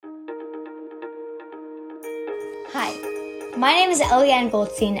Hi, my name is Eliane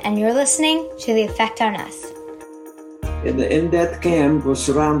Goldstein, and you're listening to The Effect on Us. In that camp was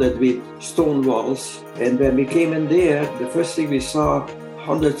surrounded with stone walls, and when we came in there, the first thing we saw,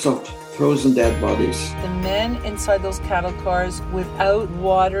 hundreds of frozen dead bodies. The men inside those cattle cars, without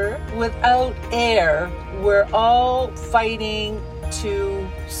water, without air, were all fighting to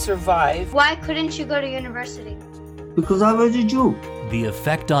survive. Why couldn't you go to university? Because I was a Jew. The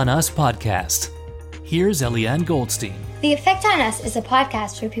Effect on Us podcast. Here's Eliane Goldstein. The Effect on Us is a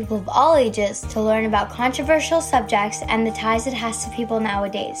podcast for people of all ages to learn about controversial subjects and the ties it has to people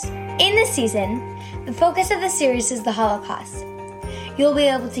nowadays. In this season, the focus of the series is the Holocaust. You'll be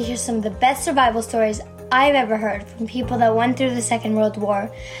able to hear some of the best survival stories I've ever heard from people that went through the Second World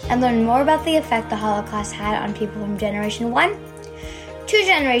War and learn more about the effect the Holocaust had on people from Generation 1 to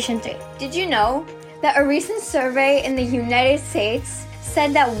Generation 3. Did you know that a recent survey in the United States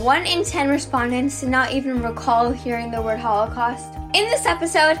said that 1 in 10 respondents did not even recall hearing the word Holocaust? In this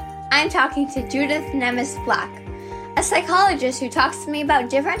episode, I'm talking to Judith Nemes Black, a psychologist who talks to me about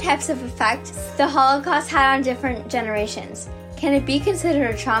different types of effects the Holocaust had on different generations. Can it be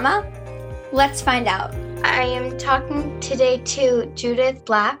considered a trauma? Let's find out. I am talking today to Judith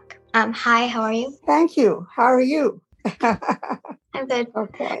Black. Hi, how are you? Thank you. How are you? I'm good.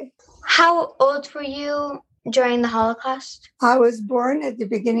 Okay. How old were you during the Holocaust? I was born at the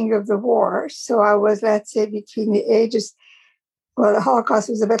beginning of the war, so I was, let's say, between the ages, well, the Holocaust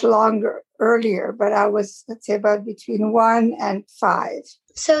was a bit earlier, but I was, let's say, about between 1 and 5.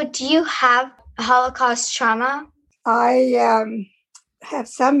 So do you have Holocaust trauma? I have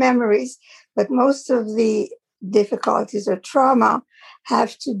some memories, but most of the difficulties or trauma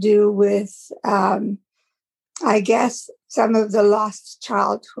have to do with, I guess, some of the lost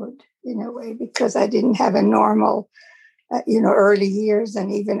childhood in a way, because I didn't have a normal, early years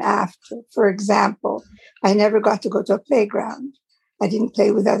and even after. For example, I never got to go to a playground. I didn't play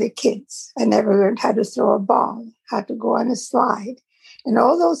with other kids. I never learned how to throw a ball, how to go on a slide. And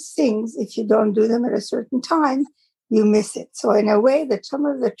all those things, if you don't do them at a certain time, you miss it. So in a way, that some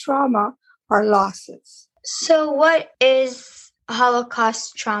of the trauma are losses. So what is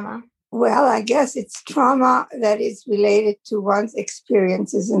Holocaust trauma? Well, I guess it's trauma that is related to one's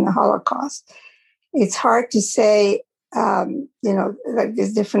experiences in the Holocaust. It's hard to say, like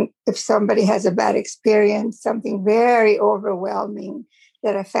there's different, if somebody has a bad experience, something very overwhelming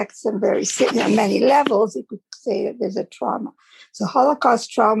that affects them very on many levels, you could say that there's a trauma. So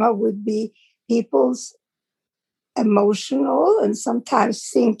Holocaust trauma would be people's emotional and sometimes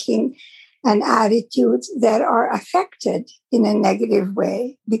thinking and attitudes that are affected in a negative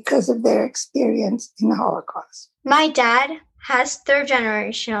way because of their experience in the Holocaust. My dad has third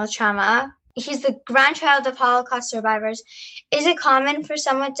generational trauma. He's the grandchild of Holocaust survivors. Is it common for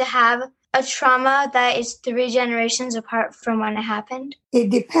someone to have a trauma that is 3 generations apart from when it happened? It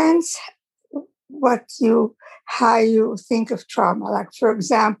depends how you think of trauma. Like, for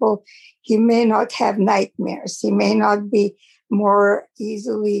example, he may not have nightmares. He may not be more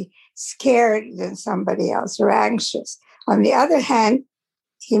easily scared than somebody else or anxious. On the other hand,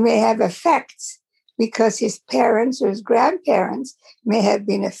 he may have effects because his parents or his grandparents may have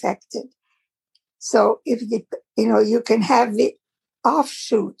been affected. So if you can have the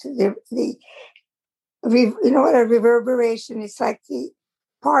offshoot, a reverberation is like the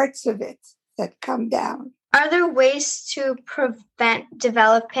parts of it that come down. Are there ways to prevent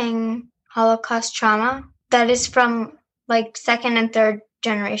developing Holocaust trauma that is from like second and third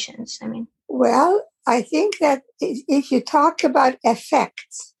generations? Well, I think that if you talk about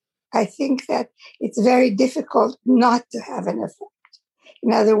effects, I think that it's very difficult not to have an effect.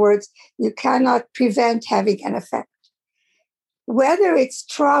 In other words, you cannot prevent having an effect. Whether it's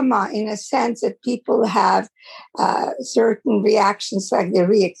trauma in a sense that people have certain reactions, like they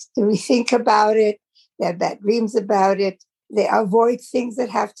rethink about it, they have bad dreams about it, they avoid things that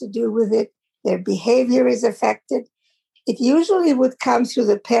have to do with it, their behavior is affected. It usually would come through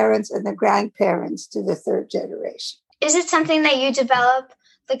the parents and the grandparents to the third generation. Is it something that you develop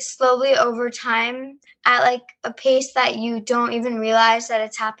like slowly over time at like a pace that you don't even realize that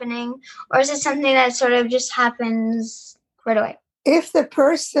it's happening? Or is it something that sort of just happens right away? If the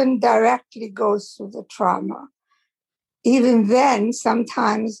person directly goes through the trauma, even then,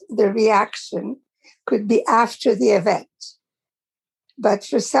 sometimes the reaction could be after the event. But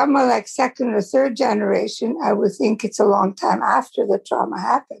for someone like second or third generation, I would think it's a long time after the trauma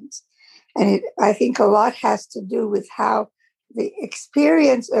happens. And I think a lot has to do with how the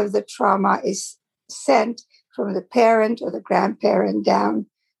experience of the trauma is sent from the parent or the grandparent down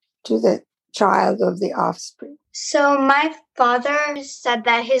to the child of the offspring. So my father said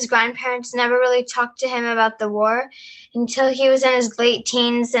that his grandparents never really talked to him about the war until he was in his late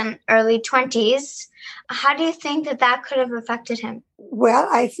teens and early 20s. How do you think that that could have affected him? Well,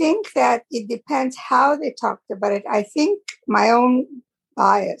 I think that it depends how they talked about it. I think my own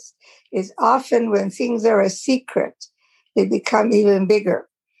bias is often when things are a secret, they become even bigger.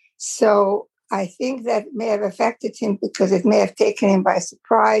 So I think that may have affected him because it may have taken him by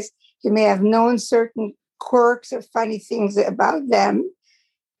surprise. He may have known certain quirks or funny things about them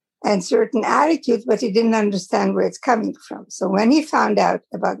and certain attitudes, but he didn't understand where it's coming from. So when he found out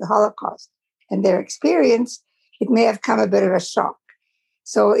about the Holocaust and their experience, it may have come a bit of a shock.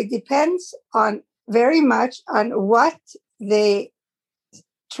 So it depends on very much on what they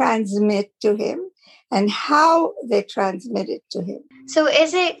transmit to him and how they transmit it to him. So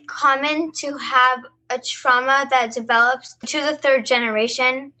is it common to have a trauma that develops to the third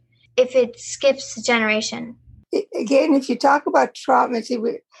generation if it skips a generation? Again, if you talk about trauma, I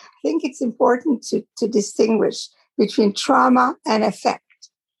think it's important to distinguish between trauma and effect.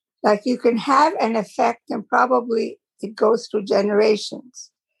 Like you can have an effect and probably it goes through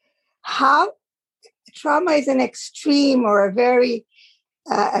generations. How trauma is an extreme or a very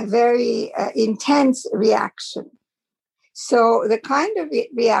intense reaction. So the kind of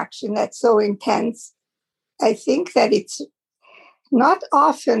reaction that's so intense, I think that it's not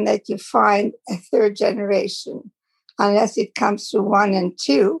often that you find a third generation unless it comes through 1 and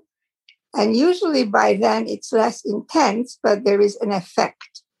 2. And usually by then it's less intense, but there is an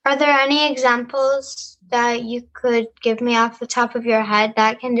effect. Are there any examples that you could give me off the top of your head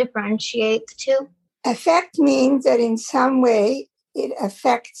that can differentiate the two? Effect means that in some way it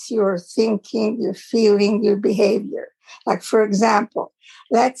affects your thinking, your feeling, your behavior. Like, for example,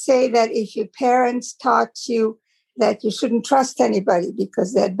 let's say that if your parents taught you that you shouldn't trust anybody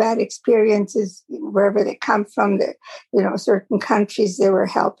because they had bad experiences wherever they come from, certain countries, they were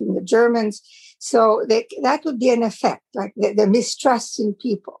helping the Germans. So that would be an effect, like the mistrust in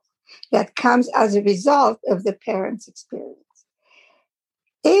people that comes as a result of the parents' experience.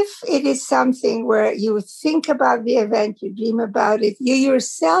 If it is something where you think about the event, you dream about it, you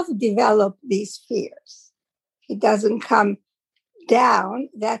yourself develop these fears. It doesn't come down.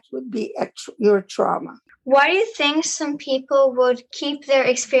 That would be your trauma. Why do you think some people would keep their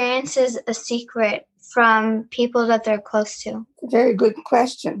experiences a secret from people that they're close to? Very good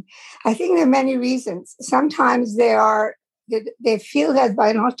question. I think there are many reasons. Sometimes they feel that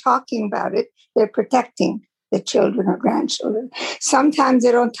by not talking about it, they're protecting the children or grandchildren. Sometimes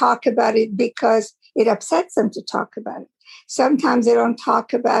they don't talk about it because it upsets them to talk about it. Sometimes they don't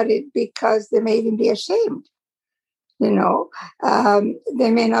talk about it because they may even be ashamed. They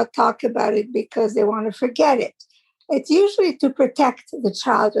may not talk about it because they want to forget it. It's usually to protect the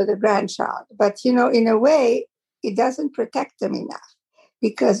child or the grandchild. But, in a way, it doesn't protect them enough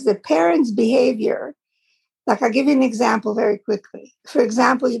because the parents' behavior, like I'll give you an example very quickly. For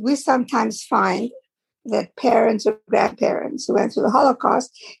example, we sometimes find that parents or grandparents who went through the Holocaust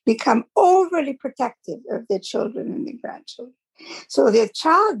become overly protective of their children and their grandchildren. So the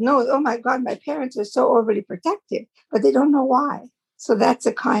child knows, oh my God, my parents are so overly protective, but they don't know why. So that's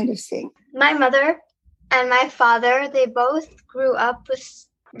a kind of thing. My mother and my father, they both grew up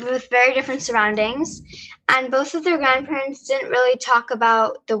with very different surroundings, and both of their grandparents didn't really talk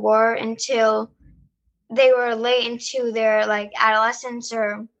about the war until they were late into their adolescence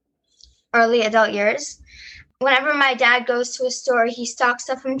or early adult years. Whenever my dad goes to a store, he stocks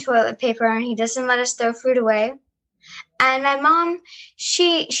up on toilet paper and he doesn't let us throw food away. And my mom,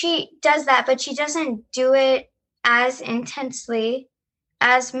 she does that, but she doesn't do it as intensely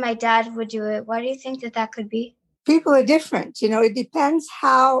as my dad would do it. Why do you think that could be? People are different. It depends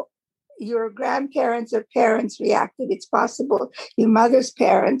how your grandparents or parents reacted. It's possible your mother's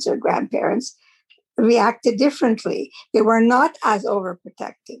parents or grandparents reacted differently. They were not as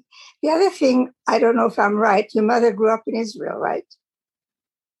overprotective. The other thing, I don't know if I'm right, your mother grew up in Israel, right?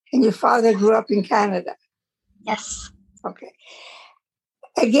 And your father grew up in Canada. Yes. Okay.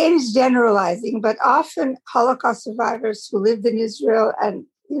 Again, it's generalizing, but often Holocaust survivors who lived in Israel, and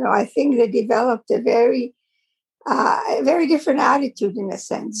I think they developed a very different attitude in a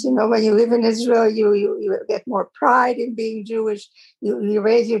sense. When you live in Israel, you get more pride in being Jewish. You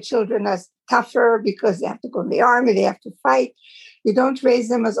raise your children as tougher because they have to go in the army, they have to fight. You don't raise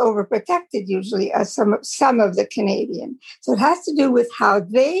them as overprotected usually as some of the Canadian. So it has to do with how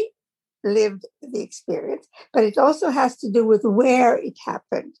they lived the experience, but it also has to do with where it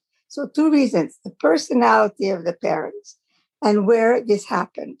happened. So 2 reasons: the personality of the parents and where this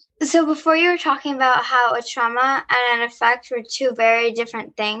happened. So before you were talking about how a trauma and an effect were two very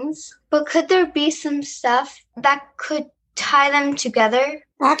different things, but could there be some stuff that could tie them together?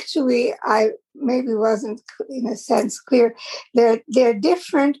 Actually, I maybe wasn't in a sense clear. They're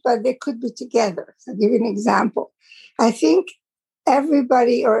different, but they could be together. So I'll give you an example. I think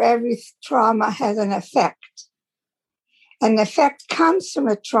everybody or every trauma has an effect. An effect comes from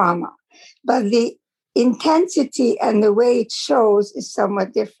a trauma, but the intensity and the way it shows is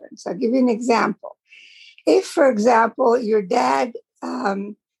somewhat different. So I'll give you an example. If, for example, your dad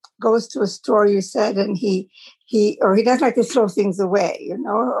goes to a store, you said, and he doesn't like to throw things away,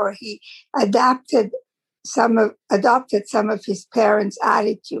 or he adopted some of his parents'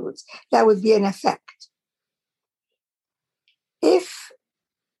 attitudes, that would be an effect. If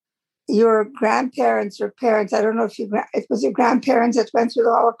your grandparents or parents, I don't know if it was your grandparents that went through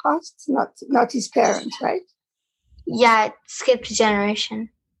the Holocaust, not his parents, right? Yeah, it skipped a generation.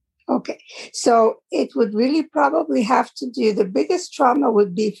 Okay, so it would really probably have to do, the biggest trauma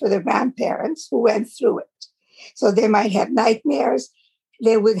would be for the grandparents who went through it. So they might have nightmares.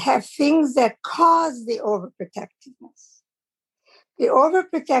 They would have things that cause the overprotectiveness. The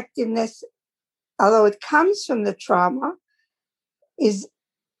overprotectiveness, although it comes from the trauma, is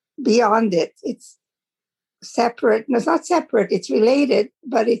beyond it. It's separate. No, it's not separate. It's related,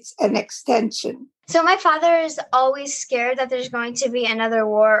 but it's an extension. So my father is always scared that there's going to be another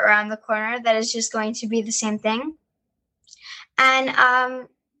war around the corner that is just going to be the same thing. And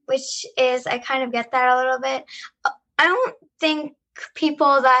which is, I kind of get that a little bit. I don't think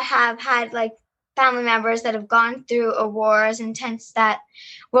people that have had like family members that have gone through a war as intense that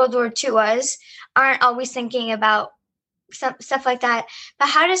World War II was aren't always thinking about stuff like that. But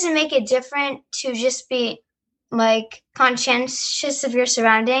how does it make it different to just be like conscientious of your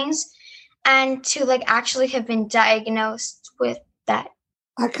surroundings and to like actually have been diagnosed with that?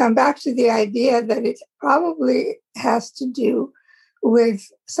 I come back to the idea that it probably has to do with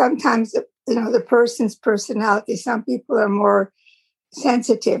sometimes, the person's personality. Some people are more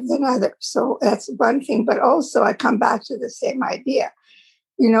sensitive than others. So that's one thing. But also I come back to the same idea.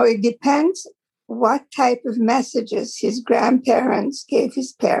 It depends what type of messages his grandparents gave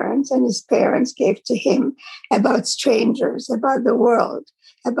his parents and his parents gave to him about strangers, about the world,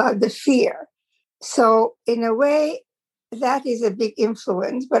 about the fear. So in a way, that is a big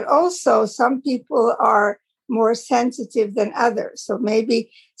influence. But also some people are more sensitive than others. So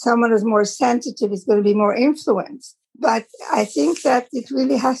maybe someone who's more sensitive is going to be more influenced. But I think that it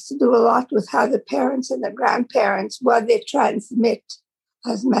really has to do a lot with how the parents and the grandparents, what they transmit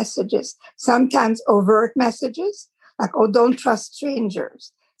as messages. Sometimes overt messages, like, oh, don't trust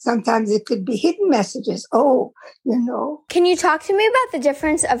strangers. Sometimes it could be hidden messages. Can you talk to me about the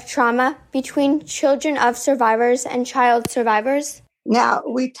difference of trauma between children of survivors and child survivors? Now,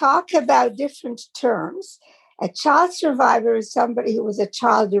 we talk about different terms. A child survivor is somebody who was a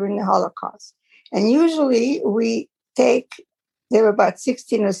child during the Holocaust. And usually they were about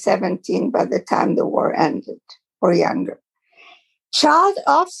 16 or 17 by the time the war ended, or younger. Child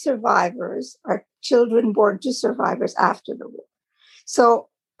of survivors are children born to survivors after the war. So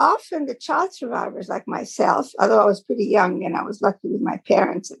often the child survivors, like myself, although I was pretty young and I was lucky with my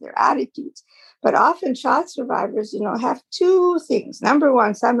parents and their attitudes, but often child survivors, have two things. Number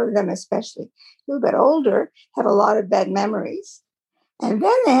one, some of them, especially a little bit older, have a lot of bad memories. And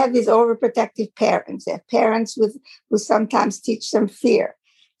then they have these overprotective parents. They have parents who sometimes teach them fear,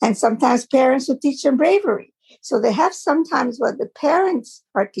 and sometimes parents who teach them bravery. So they have sometimes what the parents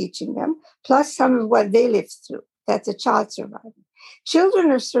are teaching them, plus some of what they lived through. That's a child survivor.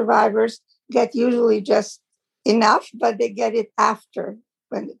 Children of survivors get usually just enough, but they get it after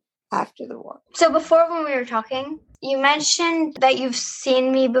the war. So before, when we were talking, you mentioned that you've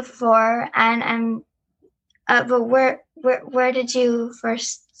seen me before, and but where did you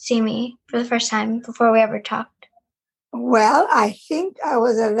first see me for the first time before we ever talked? Well, I think I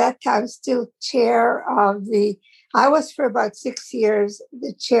was at that time still chair of I was for about 6 years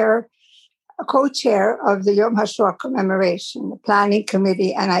the co-chair of the Yom HaShoah commemoration, the planning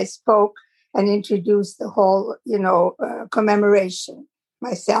committee, and I spoke and introduced the whole, commemoration,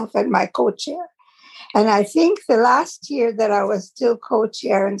 myself and my co-chair. And I think the last year that I was still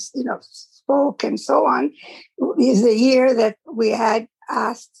co-chair and, spoke and so on is the year that we had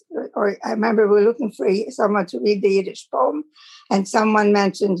asked, or I remember we were looking for someone to read the Yiddish poem, and someone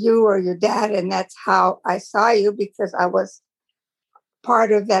mentioned you or your dad, and that's how I saw you, because I was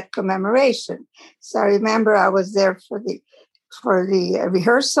part of that commemoration. So I remember I was there for the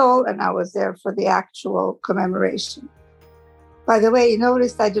rehearsal, and I was there for the actual commemoration. By the way, you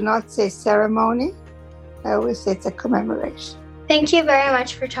noticed I do not say ceremony. I always say it's a commemoration. Thank you very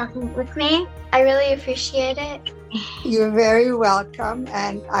much for talking with me. I really appreciate it. You're very welcome,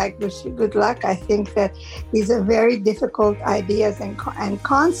 and I wish you good luck. I think that these are very difficult ideas and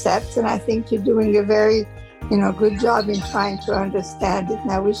concepts, and I think you're doing a very, good job in trying to understand it,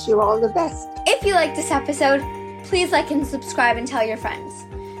 and I wish you all the best. If you like this episode, please like and subscribe and tell your friends.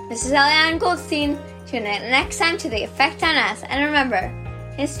 This is Eliane Goldstein. Tune in next time to The Effect on Us, and remember,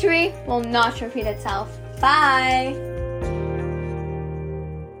 history will not repeat itself. Bye!